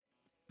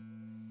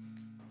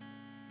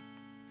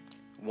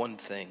one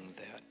thing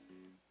that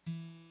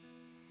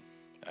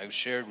I've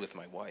shared with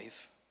my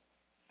wife.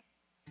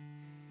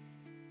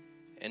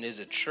 And as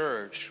a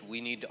church, we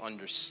need to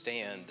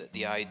understand that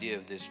the idea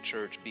of this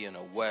church being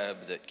a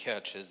web that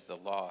catches the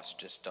lost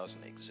just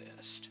doesn't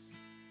exist.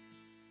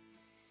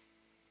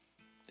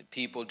 That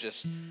people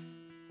just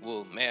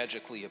will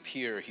magically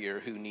appear here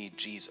who need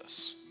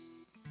Jesus.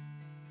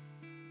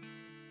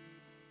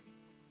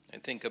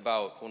 And think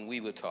about when we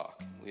would talk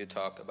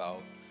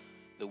about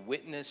the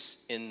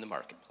witness in the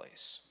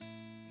marketplace.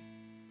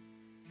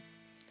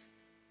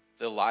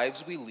 The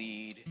lives we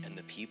lead and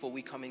the people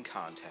we come in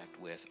contact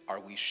with,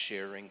 are we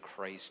sharing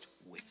Christ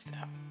with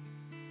them?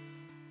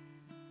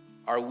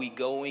 Are we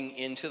going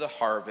into the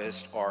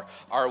harvest, or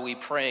are we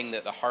praying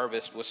that the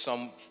harvest will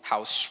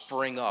somehow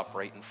spring up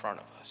right in front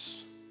of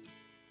us?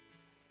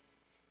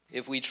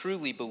 If we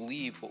truly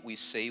believe what we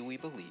say we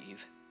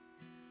believe,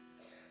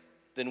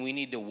 then we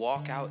need to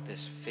walk out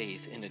this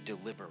faith in a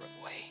deliberate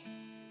way.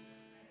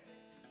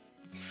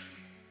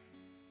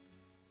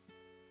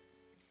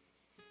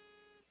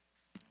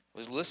 I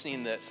was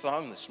listening to that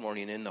song this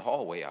morning in the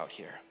hallway out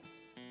here.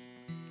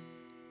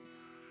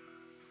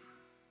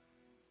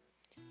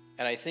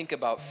 And I think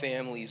about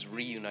families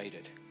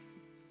reunited.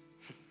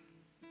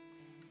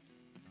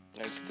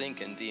 I was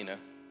thinking, Dina,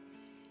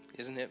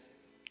 isn't it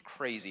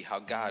crazy how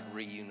God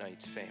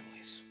reunites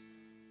families?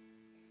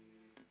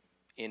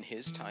 In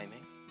his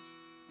timing,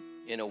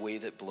 in a way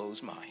that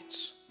blows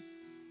minds.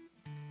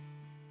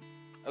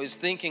 I was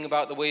thinking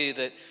about the way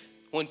that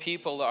when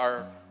people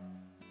are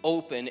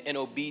open and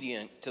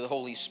obedient to the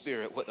Holy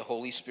Spirit, what the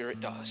Holy Spirit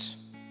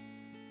does.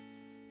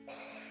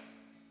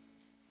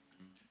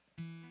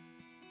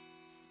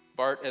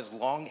 Bart, as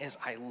long as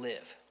I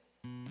live,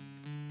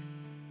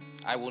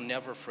 I will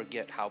never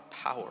forget how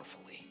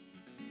powerfully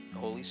the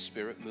Holy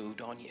Spirit moved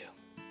on you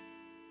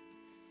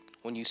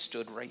when you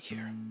stood right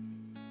here.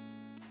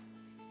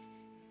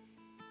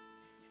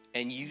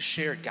 And you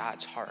shared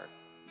God's heart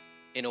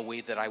in a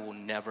way that I will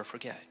never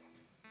forget.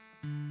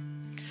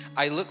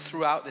 I look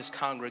throughout this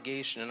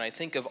congregation and I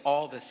think of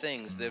all the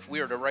things that if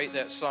we were to write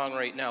that song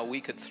right now,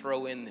 we could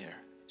throw in there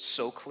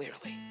so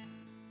clearly.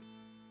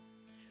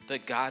 The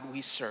God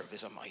we serve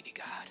is a mighty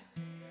God.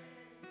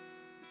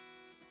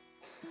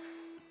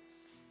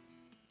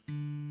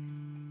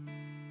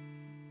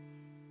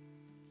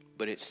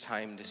 But it's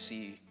time to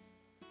see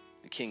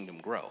the kingdom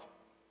grow.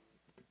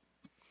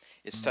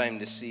 It's time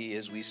to see,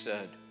 as we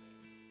said,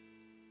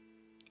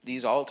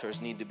 these altars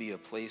need to be a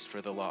place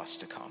for the lost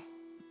to come.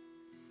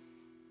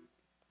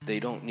 They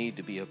don't need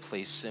to be a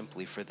place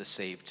simply for the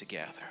saved to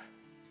gather.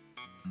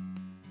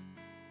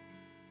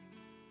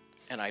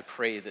 And I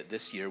pray that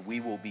this year we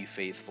will be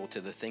faithful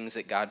to the things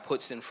that God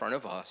puts in front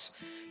of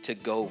us to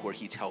go where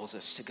he tells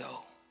us to go.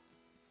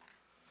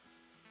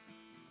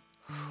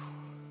 And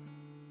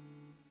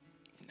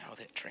now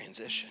that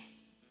transition.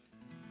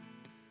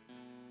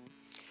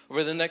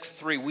 Over the next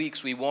 3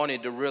 weeks, we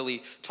wanted to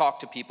really talk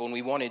to people and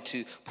we wanted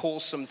to pull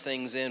some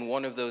things in,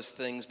 one of those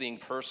things being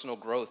personal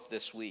growth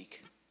this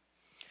week.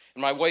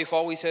 And my wife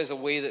always has a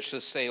way that she'll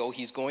say, oh,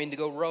 he's going to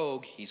go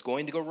rogue. He's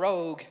going to go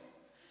rogue.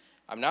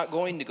 I'm not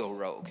going to go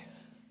rogue.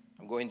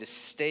 I'm going to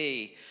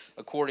stay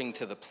according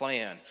to the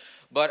plan.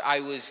 But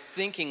I was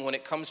thinking when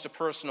it comes to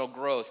personal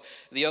growth,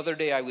 the other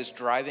day I was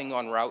driving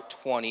on Route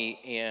 20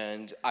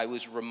 and I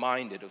was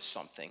reminded of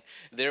something.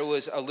 There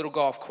was a little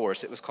golf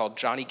course. It was called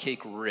Johnny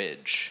Cake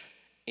Ridge.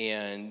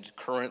 And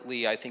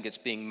currently I think it's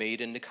being made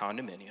into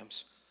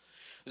condominiums.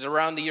 It was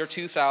around the year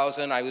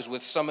 2000. I was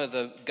with some of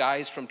the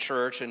guys from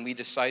church, and we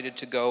decided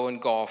to go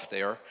and golf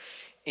there.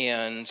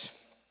 And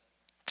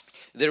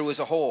there was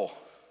a hole.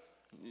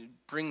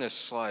 Bring this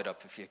slide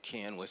up if you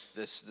can with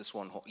this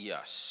one hole.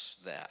 Yes,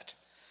 that.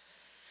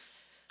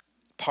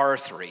 Par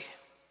 3.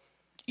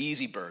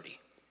 Easy birdie.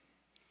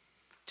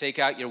 Take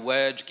out your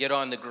wedge, get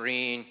on the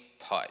green,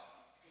 putt.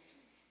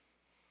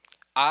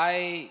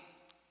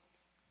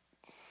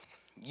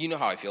 You know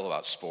how I feel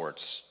about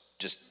sports,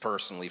 just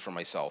personally for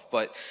myself,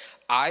 but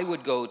I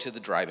would go to the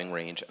driving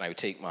range and I would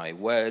take my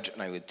wedge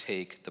and I would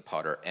take the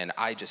putter and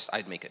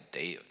I'd make a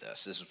day of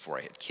this. This is before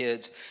I had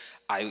kids.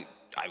 I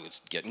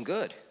was getting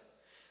good.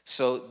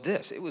 So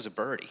it was a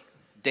birdie.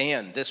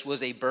 Dan, this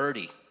was a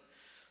birdie.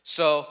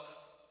 So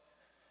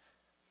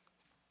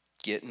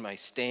get in my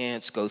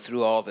stance, go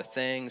through all the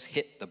things,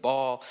 hit the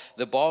ball.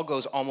 The ball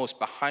goes almost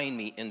behind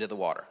me into the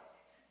water.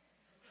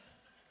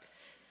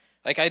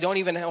 Like I don't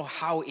even know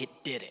how it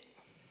did it.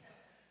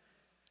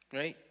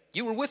 Right?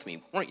 You were with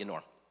me, weren't you,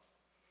 Norm?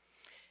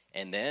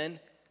 And then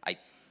I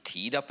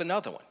teed up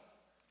another one,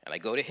 and I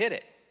go to hit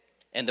it.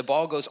 And the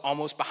ball goes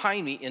almost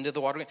behind me into the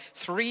water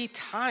 3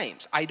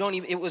 times.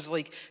 It was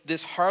like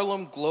this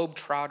Harlem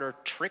Globetrotter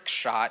trick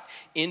shot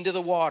into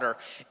the water.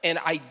 And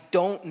I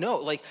don't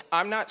know,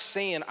 I'm not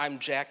saying I'm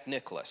Jack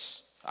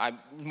Nicklaus. I'm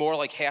more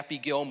like Happy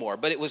Gilmore.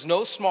 But it was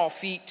no small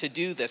feat to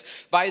do this.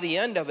 By the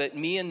end of it,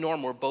 me and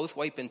Norm were both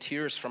wiping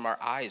tears from our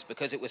eyes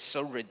because it was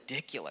so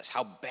ridiculous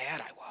how bad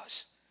I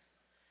was.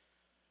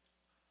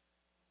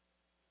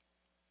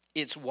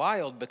 It's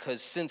wild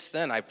because since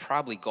then I've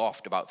probably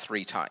golfed about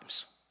 3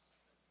 times.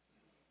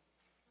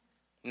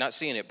 I'm not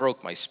saying it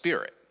broke my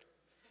spirit.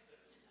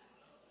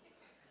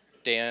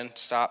 Dan,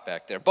 stop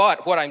back there.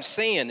 But what I'm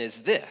saying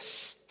is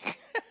this.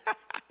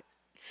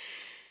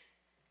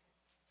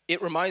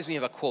 It reminds me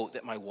of a quote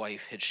that my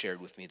wife had shared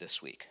with me this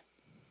week.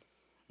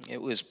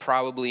 It was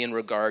probably in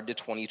regard to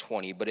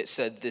 2020, but it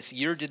said, "This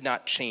year did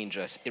not change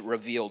us, it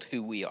revealed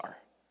who we are."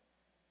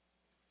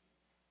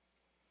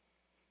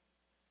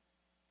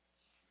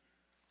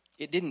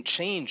 It didn't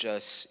change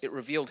us, it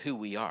revealed who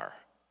we are.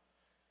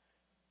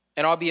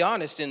 And I'll be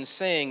honest in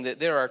saying that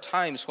there are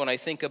times when I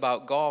think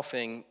about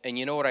golfing, and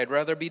you know what I'd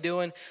rather be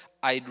doing?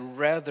 I'd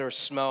rather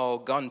smell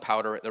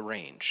gunpowder at the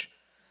range.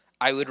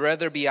 I would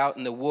rather be out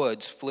in the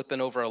woods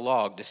flipping over a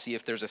log to see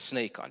if there's a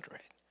snake under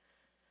it.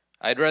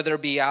 I'd rather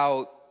be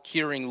out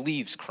hearing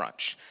leaves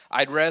crunch.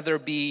 I'd rather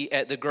be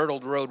at the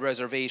Girdled Road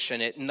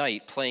Reservation at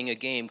night playing a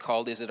game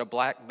called Is It a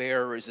Black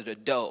Bear or Is It a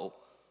Doe?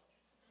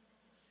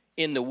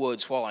 In the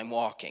woods while I'm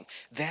walking.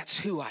 That's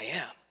who I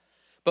am.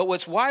 But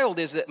what's wild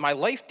is that my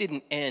life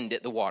didn't end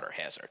at the water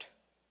hazard.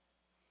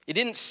 It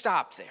didn't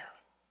stop there.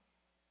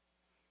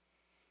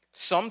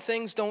 Some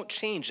things don't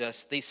change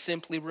us, they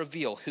simply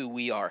reveal who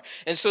we are.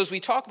 And so as we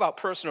talk about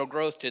personal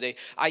growth today,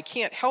 I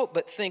can't help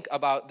but think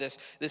about this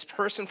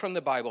person from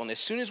the Bible. And as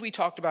soon as we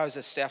talked about it as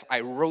a staff,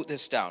 I wrote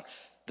this down.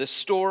 The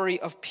story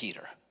of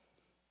Peter.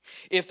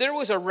 If there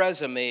was a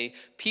resume,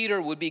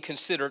 Peter would be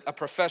considered a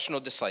professional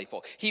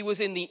disciple. He was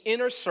in the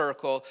inner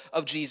circle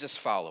of Jesus'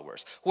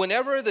 followers.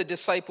 Whenever the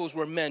disciples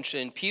were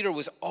mentioned, Peter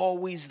was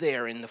always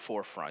there in the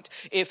forefront.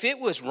 If it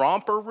was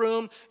romper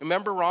room,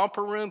 remember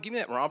romper room? Give me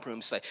that romper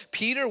room slide.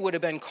 Peter would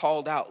have been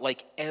called out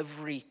like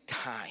every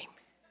time.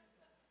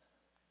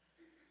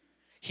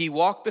 He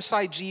walked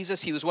beside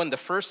Jesus. He was one of the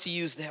first to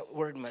use that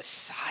word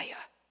Messiah.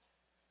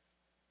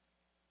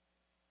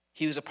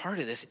 He was a part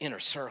of this inner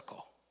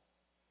circle.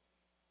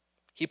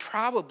 He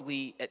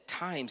probably at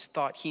times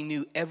thought he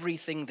knew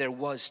everything there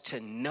was to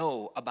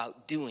know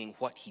about doing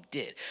what he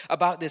did,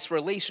 about this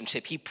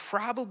relationship. He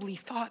probably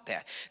thought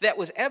that. That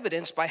was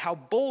evidenced by how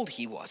bold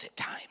he was at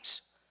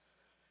times.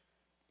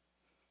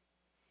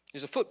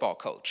 He's a football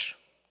coach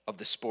of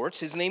the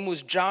sports. His name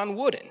was John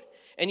Wooden.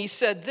 And he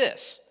said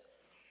this,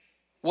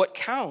 "What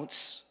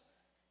counts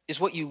is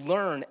what you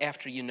learn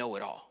after you know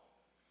it all."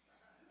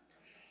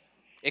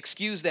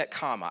 Excuse that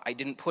comma. I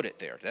didn't put it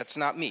there. That's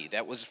not me.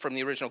 That was from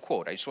the original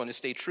quote. I just want to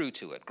stay true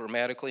to it,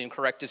 grammatically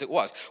incorrect as it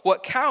was.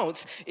 What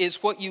counts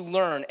is what you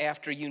learn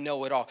after you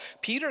know it all.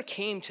 Peter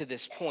came to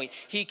this point.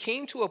 He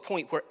came to a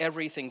point where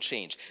everything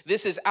changed.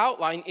 This is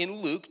outlined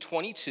in Luke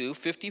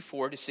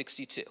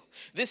 22:54-62.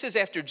 This is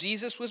after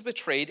Jesus was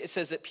betrayed. It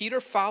says that Peter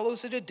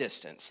follows at a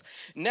distance.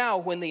 Now,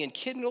 when they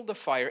enkindled the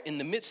fire in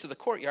the midst of the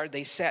courtyard,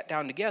 they sat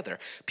down together.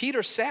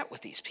 Peter sat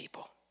with these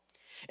people.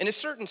 And a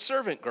certain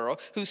servant girl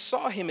who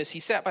saw him as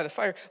he sat by the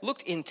fire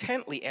looked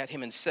intently at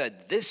him and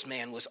said, "This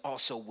man was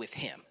also with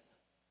him."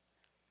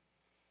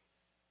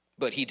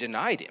 But he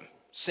denied him,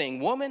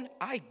 saying, "Woman,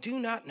 I do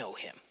not know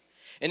him."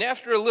 And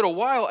after a little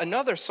while,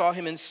 another saw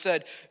him and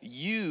said,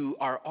 "You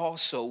are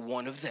also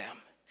one of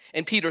them."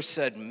 And Peter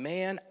said,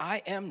 "Man,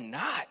 I am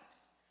not."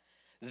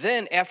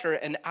 Then, after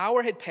an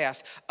hour had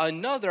passed,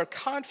 another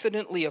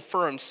confidently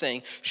affirmed,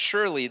 saying,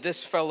 "Surely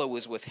this fellow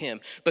was with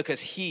him,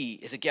 because he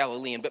is a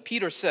Galilean." But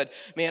Peter said,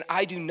 "Man,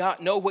 I do not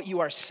know what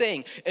you are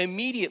saying."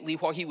 Immediately,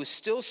 while he was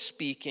still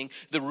speaking,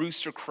 the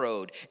rooster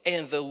crowed,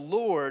 and the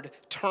Lord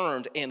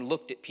turned and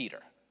looked at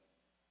Peter.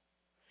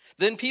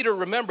 Then Peter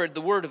remembered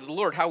the word of the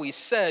Lord, how he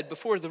said,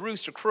 "Before the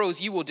rooster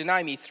crows, you will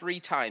deny me 3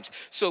 times.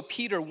 So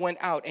Peter went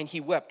out and he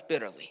wept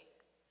bitterly.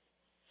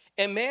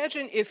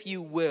 Imagine, if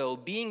you will,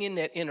 being in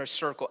that inner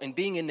circle and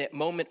being in that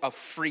moment of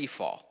free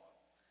fall.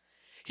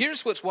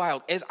 Here's what's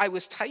wild. As I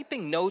was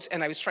typing notes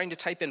and I was trying to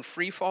type in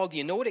free fall, do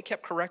you know what it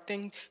kept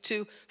correcting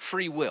to?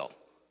 Free will.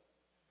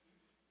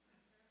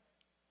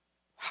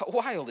 How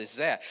wild is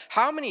that?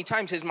 How many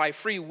times has my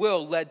free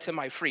will led to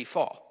my free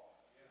fall?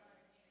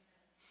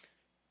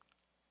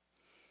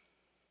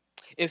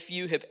 If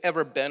you have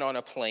ever been on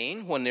a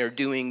plane when they're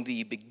doing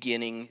the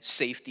beginning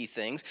safety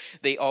things,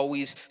 they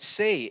always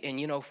say, and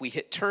if we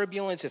hit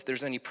turbulence, if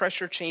there's any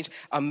pressure change,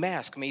 a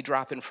mask may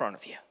drop in front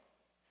of you.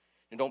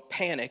 And don't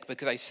panic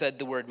because I said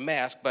the word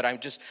mask, but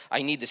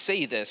I need to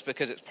say this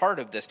because it's part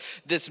of this.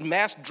 This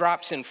mask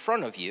drops in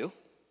front of you,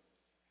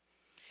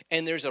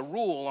 and there's a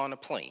rule on a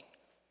plane.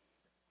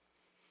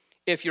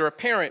 If you're a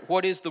parent,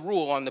 what is the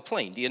rule on the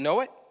plane? Do you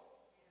know it?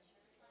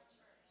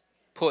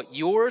 Put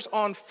yours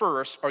on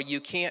first or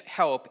you can't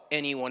help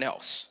anyone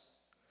else.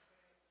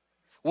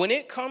 When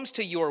it comes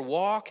to your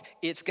walk,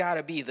 it's got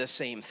to be the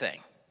same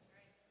thing.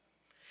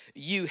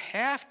 You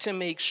have to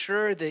make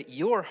sure that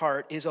your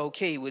heart is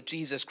okay with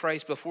Jesus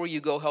Christ before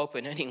you go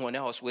helping anyone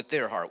else with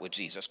their heart with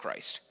Jesus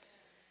Christ.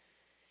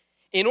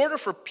 In order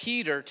for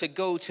Peter to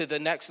go to the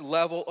next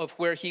level of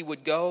where he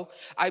would go,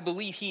 I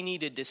believe he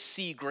needed to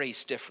see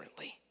grace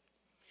differently.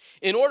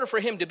 In order for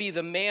him to be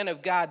the man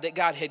of God that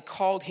God had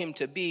called him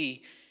to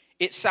be,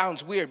 it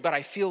sounds weird, but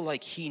I feel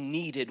like he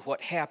needed what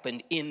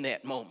happened in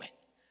that moment.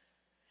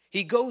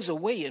 He goes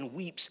away and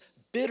weeps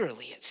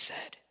bitterly, it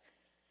said.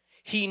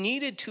 He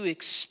needed to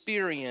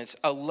experience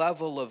a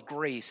level of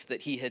grace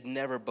that he had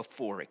never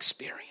before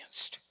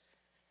experienced.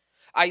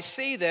 I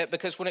say that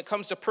because when it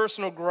comes to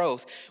personal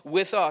growth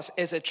with us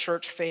as a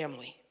church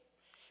family,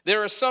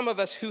 there are some of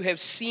us who have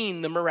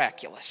seen the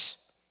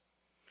miraculous.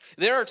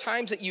 There are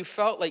times that you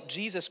felt like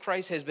Jesus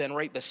Christ has been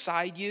right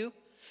beside you.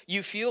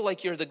 You feel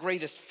like you're the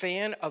greatest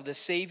fan of the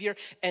Savior,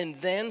 and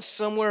then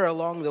somewhere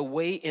along the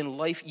way in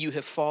life, you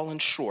have fallen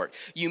short.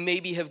 You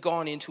maybe have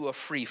gone into a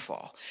free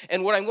fall.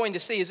 And what I'm going to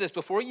say is this: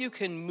 before you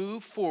can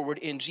move forward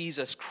in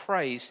Jesus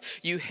Christ,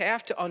 you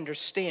have to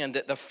understand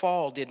that the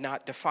fall did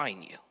not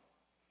define you.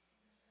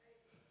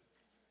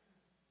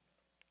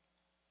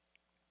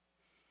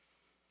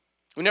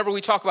 Whenever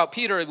we talk about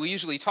Peter, we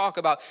usually talk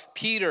about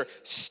Peter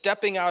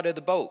stepping out of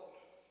the boat.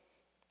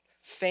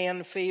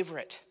 Fan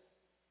favorite.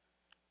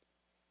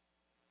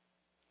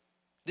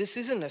 This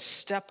isn't a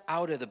step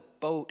out of the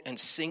boat and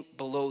sink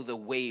below the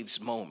waves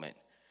moment.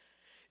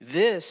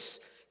 This,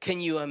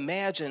 can you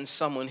imagine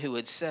someone who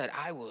had said,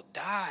 I will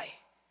die?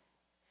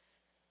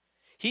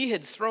 He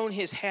had thrown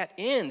his hat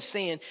in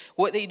saying,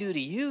 what they do to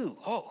you,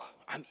 oh,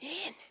 I'm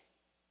in.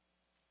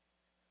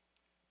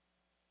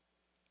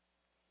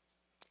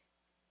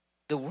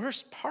 The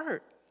worst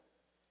part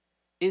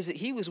is that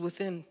he was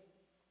within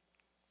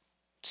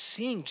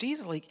seeing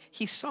Jesus, like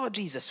he saw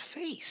Jesus'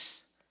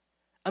 face.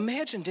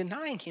 Imagine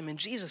denying him and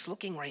Jesus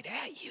looking right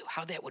at you,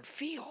 how that would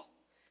feel.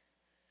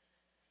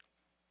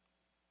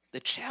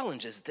 The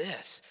challenge is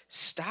this: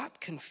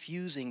 stop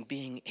confusing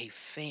being a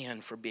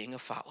fan for being a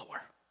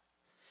follower.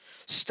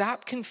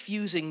 Stop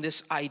confusing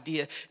this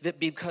idea that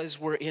because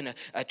we're in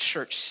a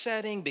church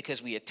setting,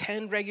 because we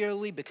attend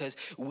regularly, because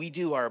we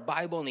do our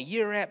Bible in a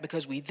year at,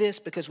 because we this,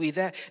 because we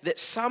that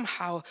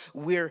somehow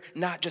we're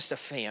not just a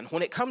fan.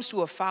 When it comes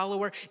to a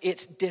follower,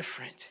 it's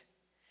different.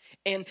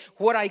 And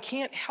what I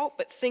can't help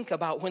but think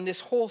about when this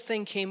whole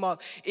thing came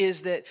up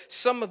is that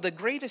some of the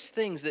greatest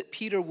things that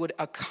Peter would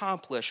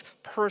accomplish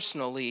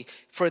personally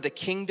for the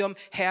kingdom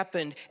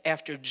happened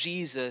after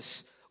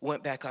Jesus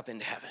went back up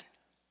into heaven.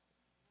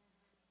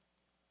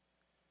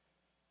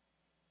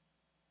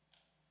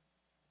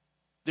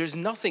 There's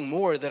nothing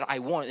more that I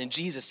want than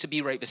Jesus to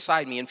be right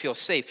beside me and feel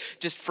safe.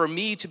 Just for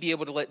me to be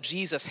able to let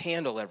Jesus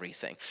handle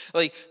everything.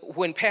 Like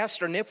when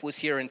Pastor Nip was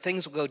here and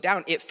things would go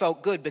down, it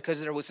felt good because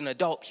there was an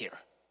adult here.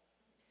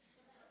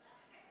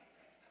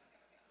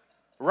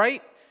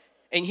 Right?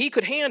 And he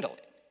could handle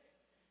it.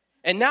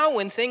 And now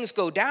when things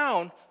go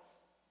down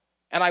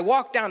and I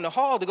walk down the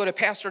hall to go to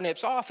Pastor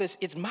Nip's office,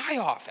 it's my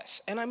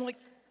office. And I'm like,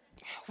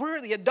 where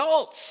are the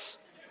adults?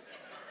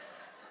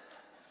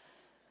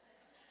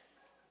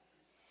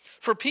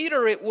 For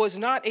Peter, it was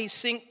not a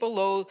sink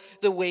below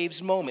the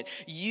waves moment.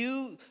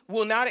 You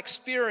will not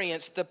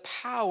experience the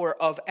power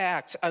of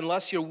Acts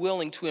unless you're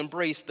willing to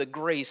embrace the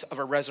grace of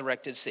a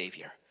resurrected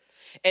Savior.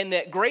 And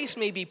that grace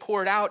may be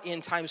poured out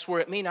in times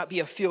where it may not be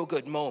a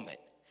feel-good moment.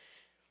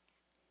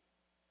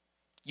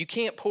 You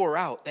can't pour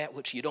out that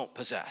which you don't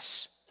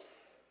possess.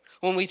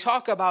 When we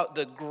talk about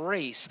the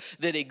grace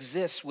that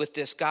exists with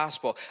this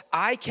gospel,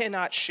 I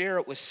cannot share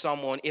it with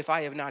someone if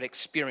I have not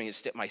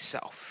experienced it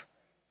myself.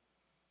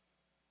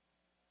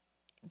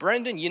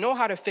 Brendan, you know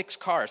how to fix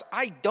cars.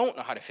 I don't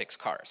know how to fix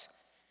cars.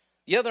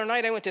 The other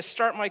night I went to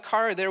start my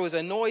car, there was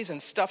a noise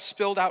and stuff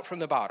spilled out from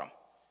the bottom.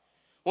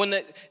 When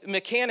the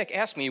mechanic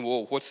asked me,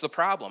 well, what's the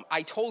problem?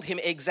 I told him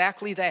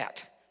exactly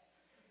that.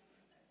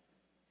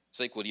 It's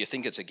like, well, do you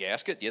think it's a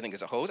gasket? Do you think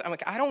it's a hose? I'm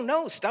like, I don't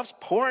know. Stuff's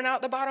pouring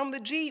out the bottom of the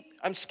Jeep.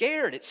 I'm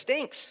scared. It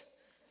stinks.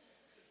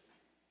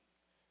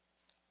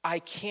 I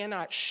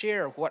cannot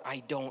share what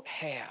I don't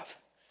have.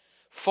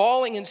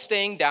 Falling and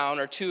staying down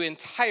are two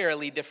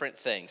entirely different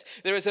things.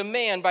 There is a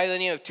man by the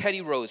name of Teddy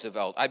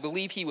Roosevelt. I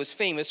believe he was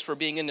famous for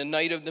being in the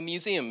Night of the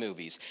Museum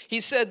movies. He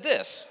said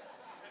this: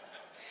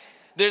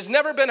 there's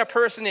never been a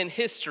person in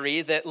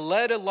history that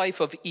led a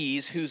life of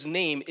ease whose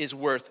name is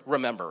worth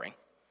remembering.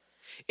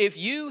 If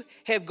you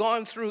have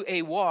gone through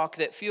a walk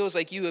that feels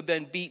like you have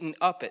been beaten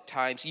up at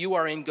times, you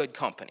are in good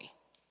company.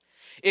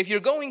 If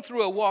you're going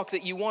through a walk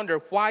that you wonder,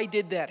 why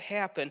did that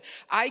happen?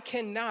 I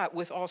cannot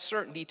with all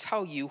certainty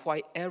tell you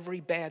why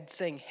every bad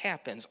thing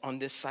happens on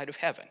this side of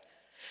heaven.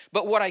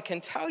 But what I can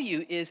tell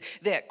you is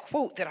that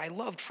quote that I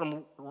loved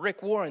from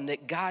Rick Warren,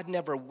 that God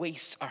never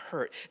wastes a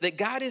hurt, that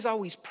God is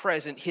always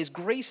present. His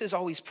grace is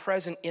always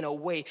present in a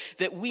way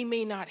that we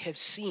may not have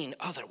seen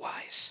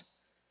otherwise.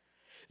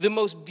 The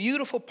most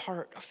beautiful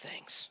part of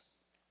things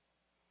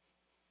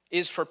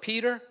is for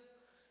Peter,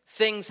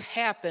 things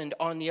happened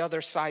on the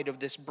other side of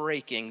this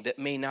breaking that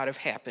may not have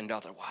happened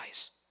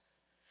otherwise.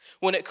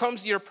 When it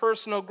comes to your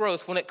personal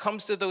growth, when it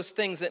comes to those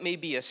things that may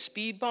be a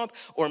speed bump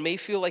or may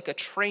feel like a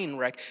train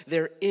wreck,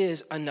 there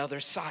is another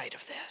side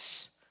of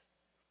this.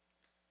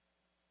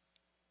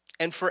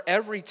 And for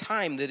every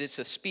time that it's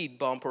a speed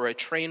bump or a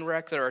train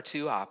wreck, there are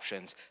two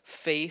options: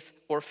 faith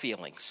or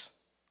feelings.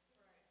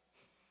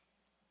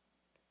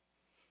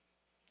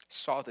 I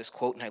saw this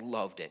quote and I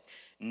loved it.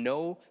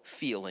 No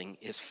feeling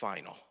is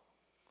final.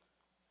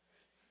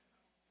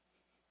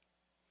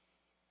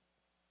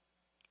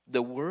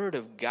 The Word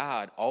of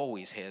God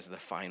always has the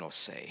final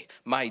say.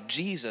 My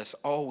Jesus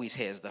always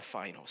has the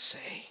final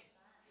say.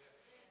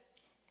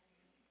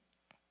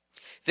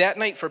 That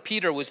night for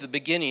Peter was the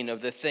beginning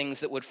of the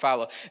things that would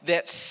follow.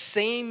 That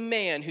same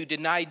man who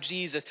denied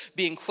Jesus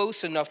being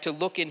close enough to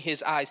look in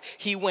his eyes,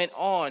 he went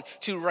on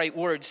to write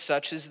words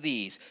such as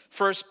these.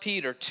 1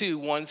 Peter 2,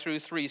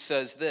 1-3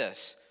 says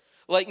this: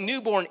 like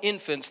newborn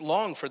infants,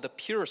 long for the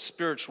pure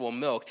spiritual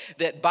milk,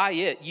 that by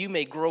it you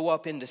may grow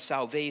up into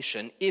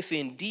salvation, if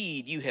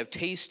indeed you have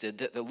tasted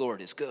that the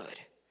Lord is good.